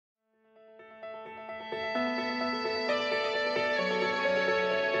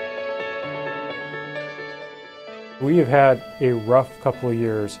We have had a rough couple of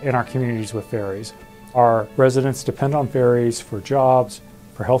years in our communities with ferries. Our residents depend on ferries for jobs,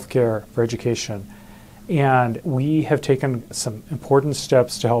 for healthcare, for education, and we have taken some important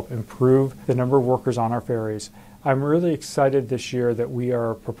steps to help improve the number of workers on our ferries. I'm really excited this year that we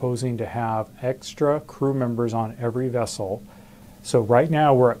are proposing to have extra crew members on every vessel. So right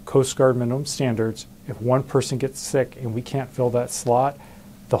now we're at Coast Guard minimum standards. If one person gets sick and we can't fill that slot,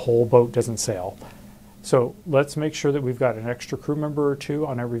 the whole boat doesn't sail. So let's make sure that we've got an extra crew member or two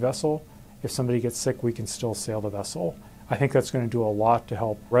on every vessel. If somebody gets sick, we can still sail the vessel. I think that's going to do a lot to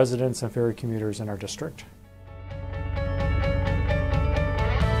help residents and ferry commuters in our district.